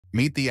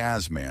Meet the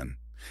AZMAN,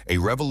 a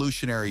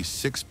revolutionary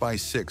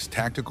 6x6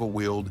 tactical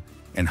wheeled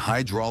and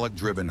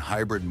hydraulic-driven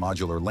hybrid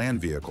modular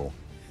land vehicle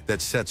that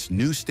sets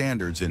new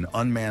standards in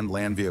unmanned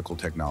land vehicle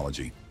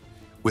technology.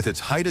 With its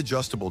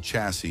height-adjustable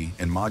chassis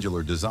and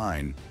modular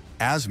design,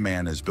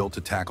 AZMAN is built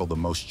to tackle the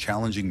most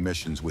challenging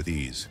missions with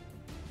ease.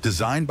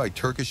 Designed by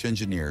Turkish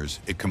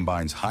engineers, it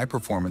combines high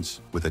performance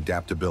with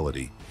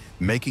adaptability,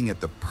 making it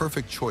the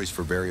perfect choice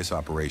for various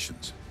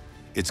operations.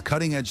 Its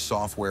cutting-edge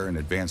software and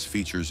advanced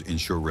features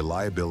ensure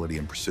reliability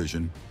and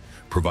precision,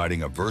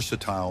 providing a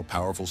versatile,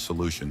 powerful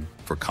solution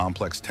for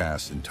complex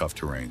tasks in tough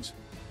terrains.